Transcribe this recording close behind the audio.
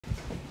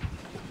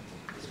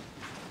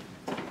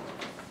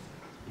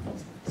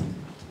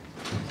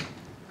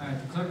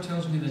right, the clerk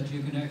tells me that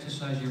you can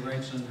exercise your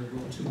rights under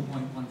Rule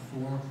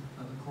 2.14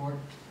 of the court,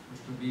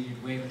 which would be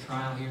you'd waive a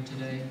trial here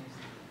today.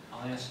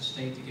 I'll ask the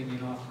state to give me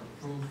an offer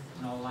of proof.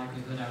 In all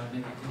likelihood, I would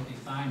make a guilty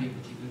finding,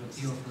 but you could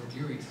appeal for a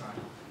jury trial.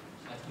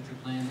 That's what your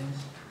plan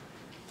is?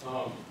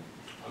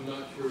 I'm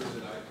not sure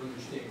that I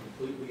understand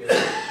completely at a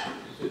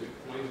specific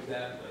point of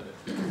that.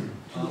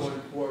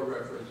 2.14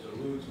 reference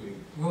eludes me.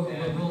 Rule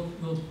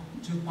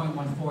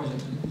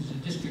 2.14 is a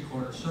district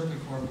court or circuit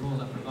court rule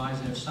that provides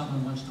that if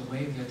someone wants to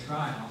waive their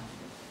trial,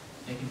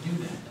 they can do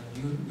that.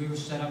 We were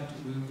set up,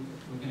 we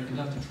were going to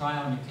conduct a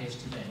trial in your case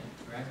today,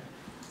 correct?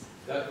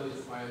 That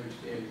was my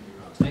understanding,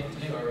 Your Honor. I'm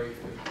sorry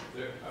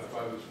if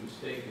I was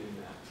mistaken in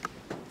that.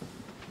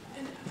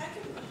 And I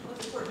can let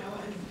the court know,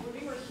 and when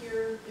we were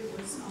here, it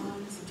was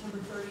on September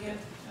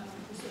 30th.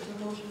 This was a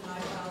motion that I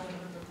filed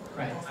under the court.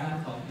 Right, I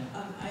recall,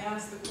 yeah. I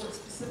asked the court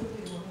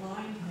specifically to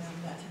remind him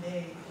that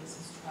today is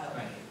his trial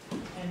Right. date,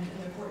 and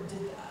the court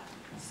did that.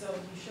 So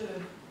he should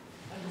have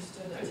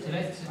understood that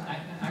Today, is his trial.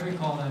 I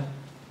recall that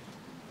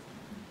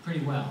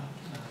pretty well,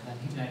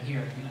 that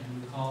hearing, and I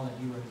recall that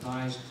you were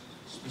advised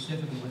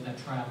specifically what that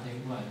trial date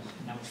was,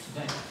 and that was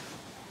today.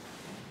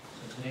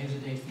 So today is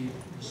the date for you,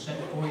 it was set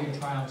for your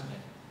trial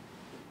today.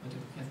 But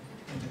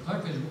if the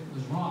clerk was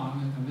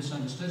wrong and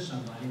misunderstood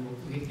somebody,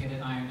 we can get it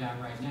ironed out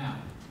right now.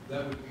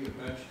 That would be a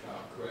bench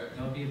trial, correct?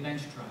 That would be a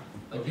bench trial.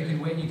 But Okay.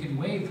 you can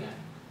waive that.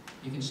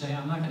 You can say,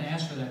 I'm not going to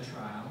ask for that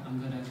trial. I'm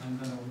going to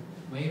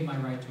waive my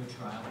right to a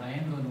trial, but I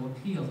am going to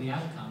appeal the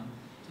outcome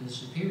to the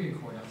Superior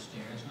Court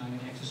upstairs, and I'm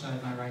going to exercise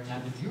my right to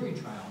have a jury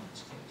trial in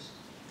this case.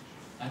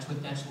 That's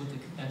what the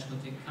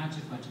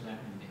consequence of that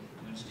would be.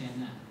 You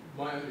understand that?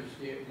 My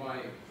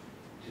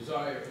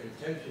desire and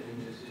intention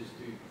in this is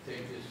to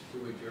take this to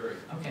a jury.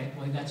 Okay.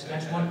 Well, that's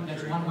one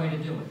way to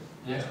do it.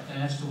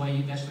 That's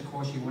the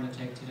course you want to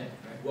take today,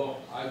 correct?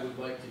 Well, I would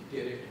like to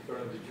get it in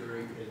front of the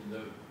jury in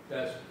the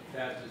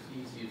fastest,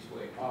 easiest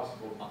way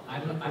possible. I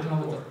don't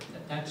know what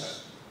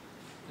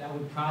that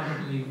would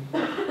probably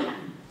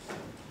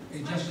be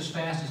just as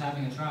fast as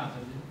having a trial.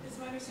 It's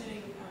my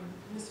understanding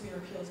misdemeanor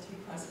appeals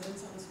take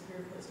precedence on the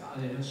Superior Court's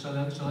docket. So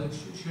it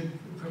should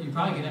you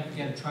probably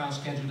get a trial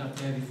scheduled up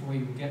there before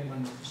you get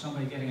one.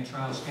 Somebody getting a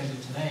trial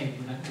scheduled today,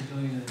 we're not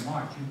doing it in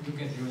March. You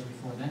get yours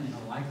before then, in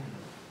all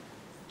likelihood.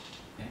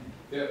 Okay.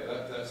 Yeah,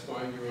 that's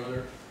fine, Your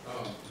Honor.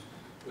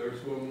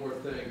 There's one more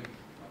thing.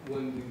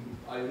 When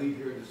I leave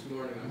here this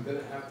morning, I'm going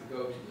to have to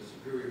go to the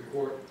Superior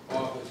Court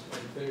office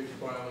and finish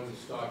filing the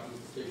stalking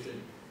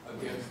petition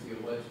against the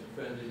alleged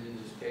defendant in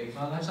this case.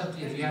 Well, that's up to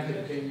you. If you have He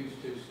continues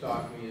to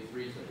stalk me as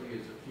recently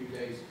as a few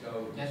days ago.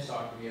 He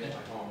stalked me at my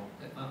home.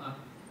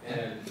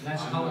 And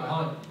that's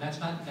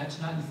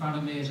not in front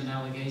of me as an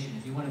allegation.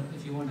 If you want to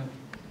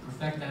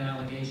perfect that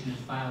allegation and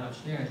file it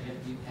upstairs,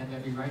 you have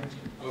every right to.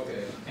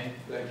 Okay. Okay.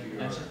 Thank you,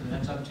 Your Honor.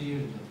 That's up to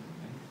you to do.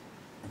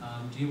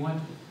 Okay? Do you want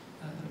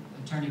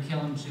Attorney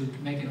Killam to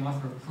make an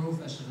offer of proof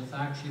as to the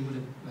facts you would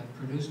have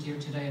produced here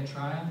today at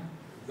trial?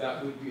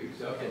 That would be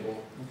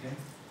acceptable. Okay.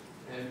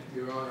 And,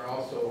 Your Honor,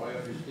 also, I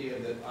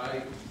understand that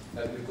I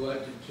have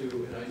neglected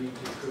to, and I need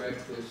to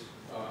correct this,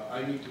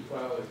 I need to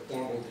file a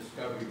formal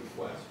discovery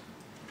request.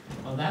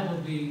 Well, that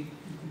will be, you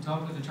can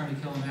talk with Attorney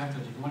Killam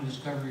afterwards. If you want a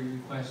discovery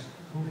request,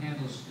 who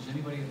handles, does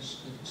anybody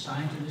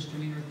assigned to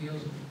misdemeanor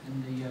appeals in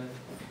the...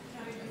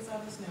 County Attorney's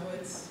Office, no,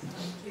 it's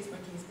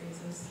case-by-case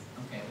basis.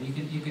 Okay, well,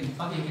 you can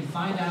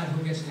find out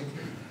who gets the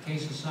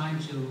case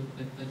assigned to,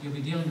 but you'll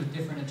be dealing with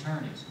different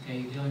attorneys, okay?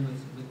 You're dealing with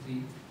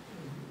the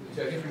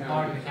different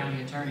part of the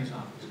county attorney's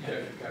office. The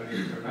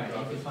county attorney's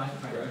office. Right.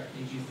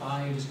 If you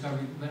file your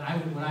discovery, but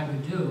what I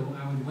would do,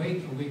 I would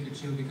wait a week or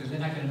two because they're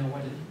not going to know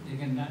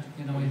they're not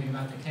going to know anything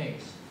about the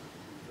case.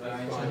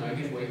 That's all fine. right,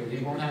 so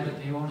they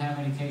won't have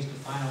any case to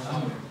file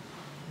under.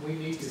 We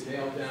need to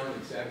nail down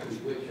exactly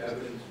which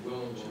evidence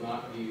will and will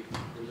not be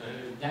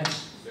presented.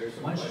 There's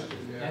some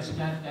question there.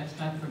 That's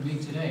not for me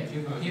today. If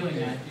you're appealing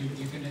that,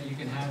 you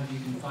can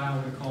file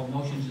what are called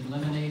motions in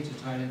limine to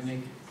try to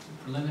make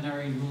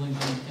preliminary rulings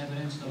on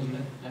evidence.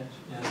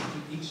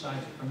 Each side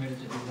is permitted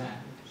to do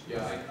that.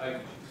 Yeah,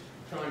 I'm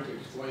trying to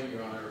explain,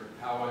 Your Honor,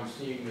 how I'm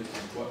seeing this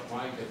and what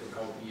my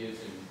difficulty is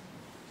in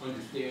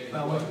understanding.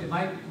 Well, do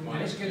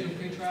they schedule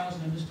pre-trials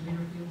and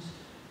misdemeanor appeals?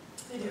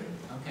 They do.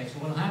 Okay, so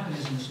what will happen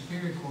is in the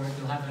Superior Court,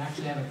 they'll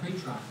actually have a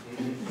pre-trial,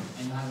 and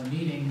you'll have a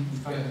meeting in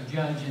front of the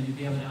judge, and you'll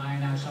be able to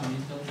iron out some of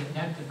these.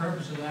 The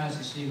purpose of that is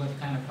to see what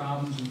kind of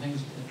problems and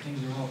things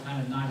are all kind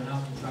of knotted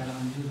up and try to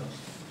undo those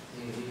things.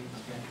 Okay.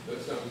 That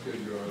sounds good,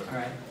 Your Honor. All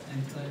right, and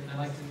I'd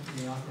like to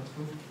offer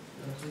proof,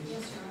 please.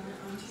 Yes, Your Honor.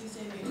 On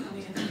Tuesday, May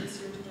 20th of this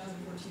year,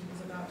 2014,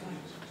 was about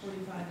 9:45 in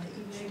the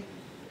evening.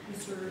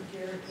 Mr.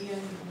 Garret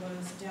Ean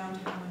was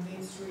downtown on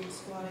Main Street,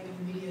 squatting in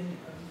the median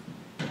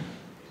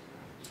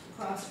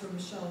across from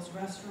Michelle's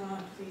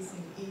restaurant,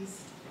 facing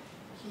east.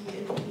 He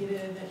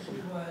indicated that he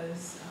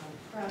was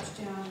crouched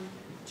down,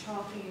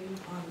 chalking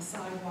on the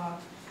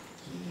sidewalk.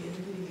 He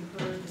indicated he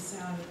heard the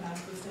sound of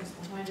fast footsteps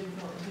behind him,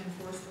 felt the hand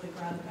forcefully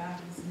grab the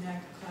back of his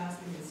neck,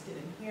 clasping his skin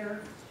and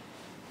hair.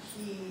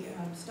 He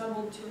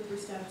stumbled 2 or 3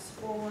 steps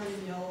forward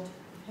and yelled,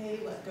 "Hey,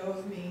 let go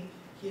of me."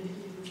 He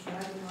indicated he was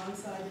dragging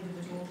alongside the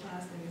individual,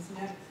 clasping his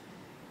neck.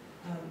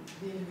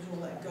 The individual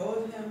let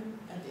go of him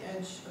at the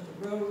edge of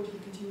the road. He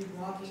continued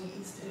walking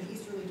in an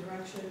easterly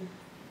direction.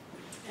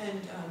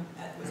 And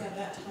it was at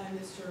that time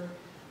Mr.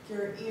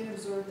 Garret Ean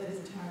observed that his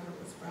attacker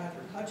was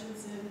Bradford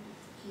Hutchingson.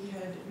 He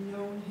had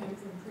known him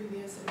from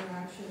previous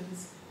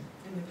interactions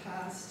in the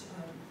past.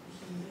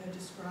 He had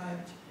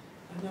described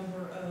a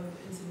number of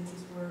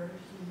incidences where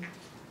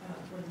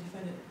the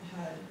defendant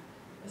had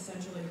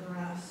essentially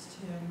harassed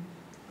him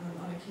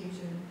on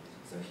occasion,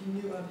 so he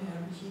knew of him.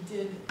 He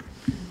did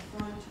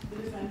confront the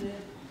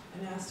defendant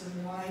and asked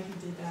him why he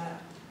did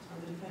that.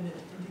 The defendant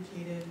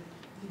indicated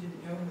he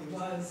didn't know who he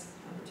was,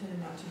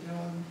 pretended not to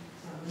know him,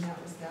 and that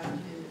was that.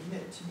 He didn't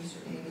admit to Mr.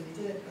 Ean that he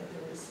did it, but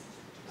there was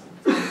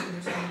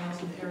someone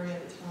else in the area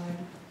at the time.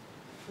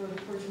 For the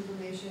court's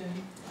information,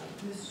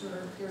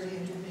 Mr. Garret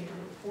Ean did make a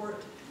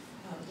report.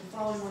 The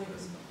following morning, it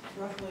was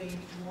roughly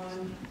 1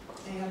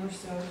 a.m. or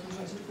so, he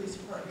went to the police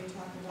department,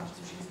 talked with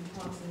Officer Jason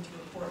Thompson to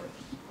report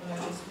what I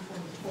just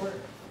informed the court.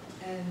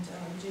 And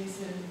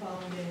Jason, the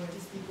following day, went to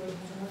speak with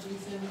Mr.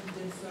 Hutchinson. He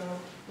did so.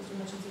 Mr.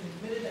 Hutchinson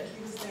admitted that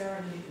he was there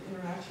and he had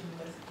interaction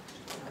with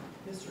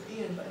Mr.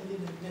 Ean, but he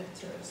didn't admit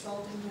to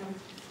assaulting him.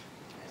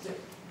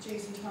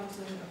 Jason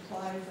Thompson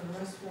applied for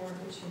an arrest warrant,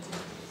 which he did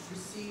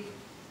receive.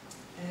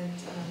 And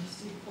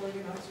Steve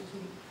Corrigan, Officer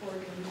Steve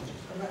Corrigan,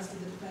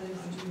 arrested the defendant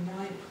on June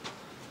 9th.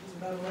 It was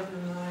about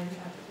 11:09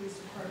 at the police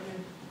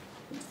department.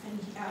 And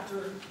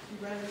after he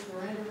read his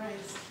Miranda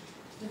rights,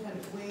 the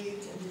defendant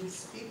waived and did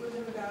speak with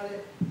him about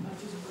it,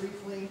 just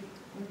briefly.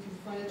 When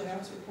confronted by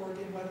Officer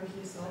Corrigan whether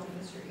he assaulted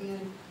Mr.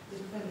 Ean, the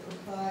defendant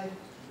replied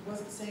he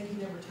wasn't saying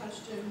he never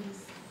touched him.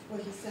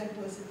 What he said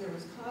was that there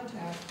was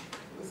contact,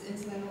 it was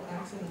incidental,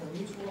 accidental, or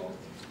mutual.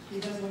 He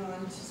then went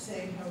on to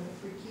say how the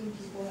three Keene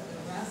people had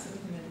been harassing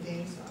him and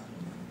gang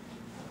stalking him,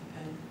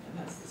 and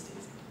that's the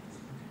state's case.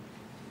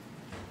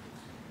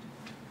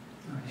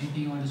 All right,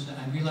 anything you want to say?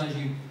 I realize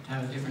you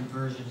have a different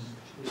version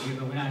here,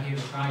 but we're not here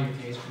to try your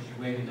case because you're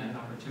waiving that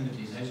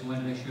opportunity. I just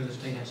wanted to make sure the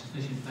state had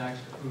sufficient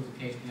facts to prove the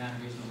case beyond a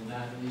reasonable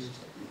doubt, at least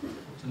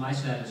to my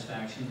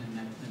satisfaction,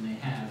 and they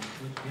have.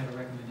 Do you have a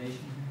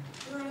recommendation here?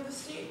 Your Honor, the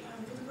state,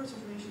 for the court's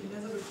information, he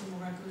does have a criminal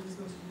record. His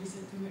most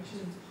recent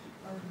convictions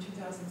are from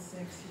 2006.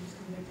 He was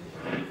convicted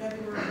in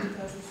February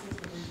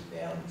 2006 with a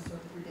bail. He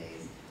served 3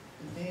 days.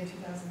 In May of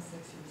 2006,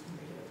 he was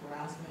convicted of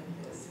harassment. He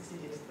had a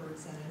 60-day deferred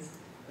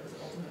sentence that was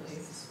ultimately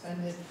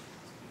suspended.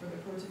 For the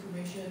court's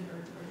information,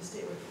 or the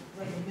state would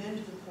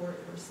recommend to the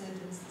court or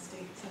sentence, the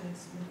state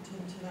sentenced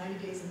him to 90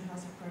 days in the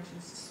House of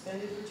Corrections,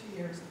 suspended for 2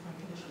 years upon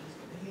condition of his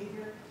good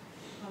behavior,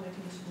 upon the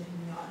condition that he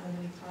not have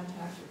any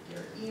contact with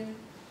Garret Ean.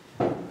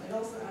 I'd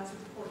also ask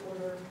that the court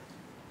order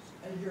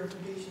a year of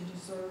probation to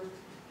serve,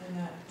 and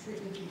that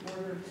treatment be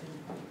ordered, and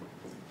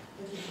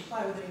that he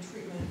comply with any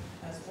treatment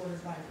as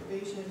ordered by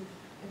probation.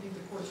 I think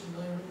the court's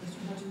familiar with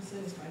Mr.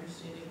 Hutchinson. It's my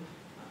understanding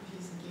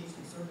he's engaged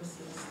in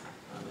services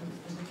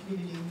in the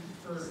community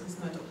for his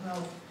mental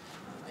health.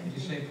 Did you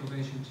say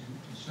probation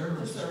to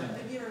serve or suspend?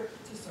 A year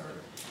to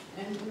serve.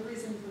 And the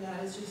reason for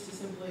that is just to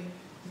simply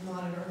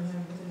monitor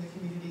him within the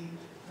community,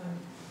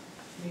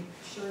 make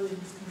sure that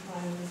he's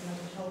complying with his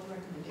mental health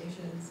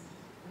recommendations.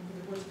 And for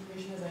the court's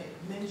information, as I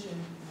mentioned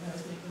when I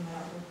was making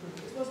that report,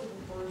 this wasn't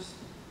the first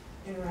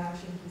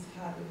interaction he's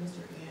had with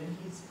Mr. Ean.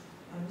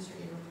 Mr.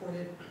 Ean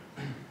reported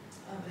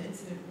an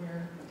incident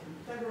where in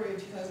February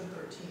of 2013,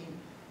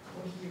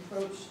 when he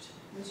approached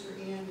Mr.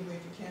 Ean, he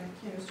waved a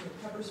canister of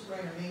pepper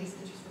spray or mace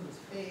inches from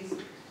his face.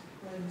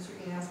 When Mr.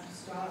 Ean asked him to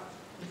stop,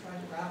 he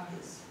tried to wrap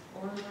his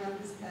arm around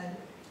his head,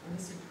 and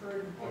this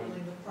occurred reportedly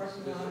in the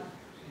parking lot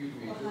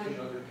behind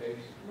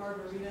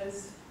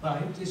Margarita's.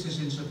 Well, this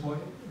is in support.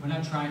 We're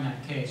not trying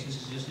that case.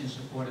 This is just in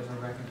support of her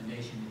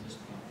recommendation at this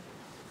point.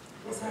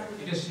 What's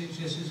happening? This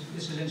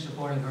is in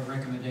support of her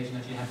recommendation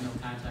that you have no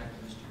contact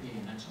with Mr.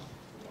 Ean, that's all.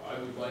 Well, I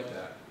would like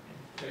that.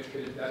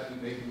 Could that be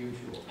made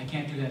mutual? I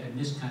can't do that in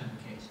this kind of a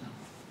case, no.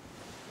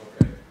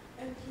 Okay.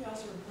 And he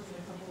also reported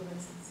a couple of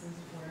instances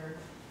where...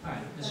 All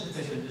right, there's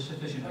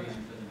sufficient reason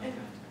for the no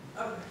contact.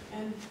 Okay,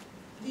 and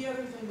the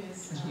other thing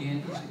is... Is it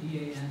EAN?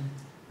 EAN,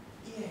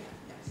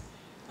 yes.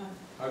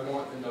 I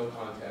want the no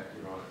contact,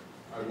 Your Honor.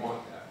 I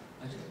want that.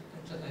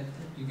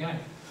 You got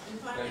it. And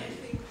finally, I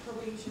think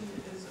probation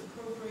is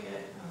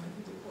appropriate. I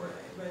think the court,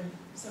 I read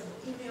several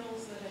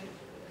emails that I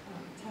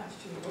attached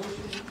to a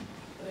motion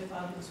that I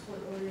filed in this court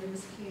earlier in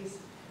this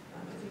case.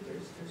 I think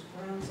there's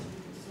grounds to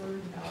be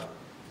concerned about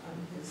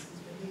his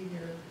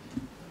behavior.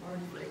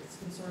 Already raised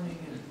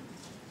concerning, and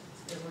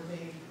there were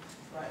vague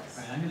threats.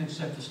 All right, I'm going to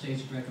accept the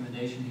state's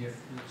recommendation here.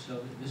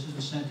 So this is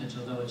the sentence,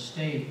 although it's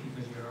stayed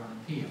because you're on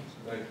appeal.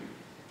 So Thank you.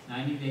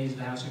 90 days,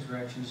 the House of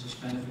Corrections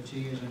suspended for 2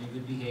 years on your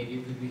good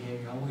behavior. Good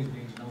behavior always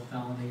means no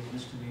felonies,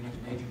 misdemeanors,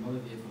 major motor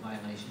vehicle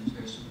violations.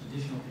 There's some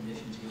additional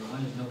conditions here.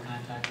 One is no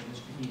contact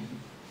with Mr. Ean.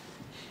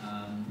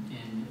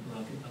 And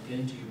well, I'll get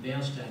into your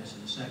bail status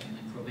in a second,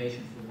 and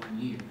probation for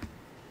 1 year.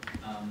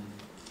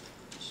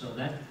 So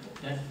that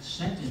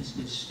sentence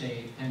is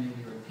stayed pending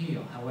your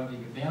appeal. However,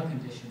 your bail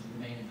conditions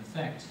remain in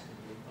effect,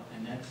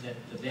 and that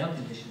the bail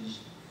conditions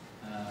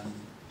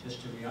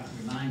just to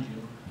remind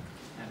you,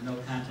 I have no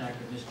contact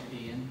with Mr.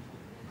 Ean.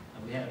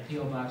 We had a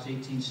P.O. Box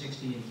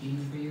 1860 in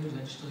Keene for you. Is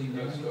that still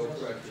your That's mailing still address?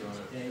 correct, Your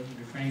Honor. Okay,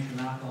 refrain from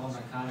alcohol,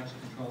 narcotics,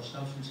 and controlled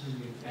substances.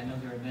 I know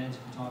there are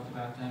meds, we talked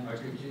about them. I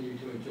continue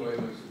to enjoy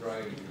my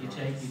sobriety, You Your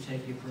Honor.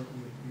 take your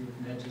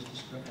meds as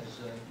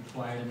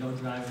required, and no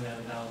drive without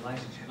a valid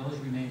license. Those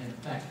remain in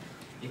effect.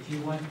 If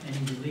you want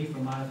any relief or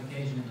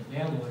modification in the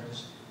bail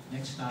orders,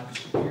 next stop is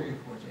Superior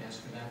Court to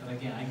ask for that. But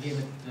again, I gave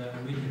it a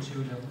week or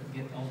two to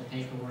get all the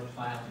paperwork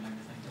filed and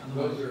everything.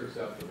 Those are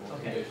acceptable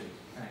Okay. conditions.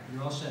 All right,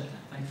 you're all set then.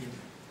 Thank you.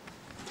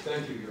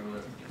 Thank you, Your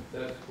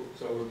Honor.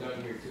 So we're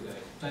done here today.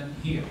 Done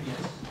here,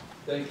 yes.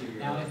 Thank you, Your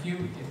Now, Honor. if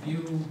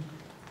you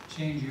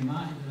change your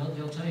mind,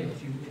 they'll tell you,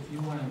 if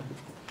you want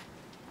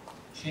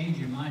to change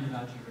your mind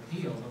about your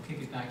appeal, they'll kick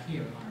it back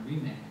here on a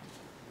remand.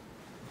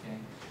 Okay?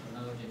 So in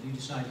other words, if you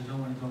decide you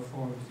don't want to go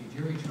forward with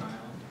your jury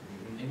trial,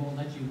 they won't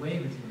let you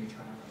waive a jury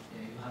trial.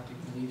 Okay?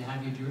 You'll need to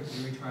have your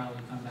jury trial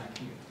and come back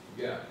here.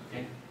 Yeah.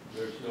 Okay?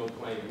 There's no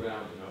playing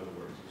around, in other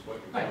words, is what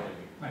you're Right. telling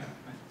me. Right.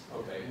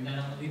 Okay. And then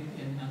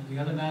the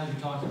other matters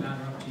we talked about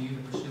are up to you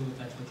to pursue if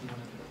that's what you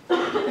want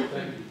to do.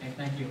 Thank you. Okay,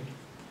 thank you.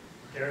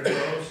 There it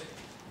goes.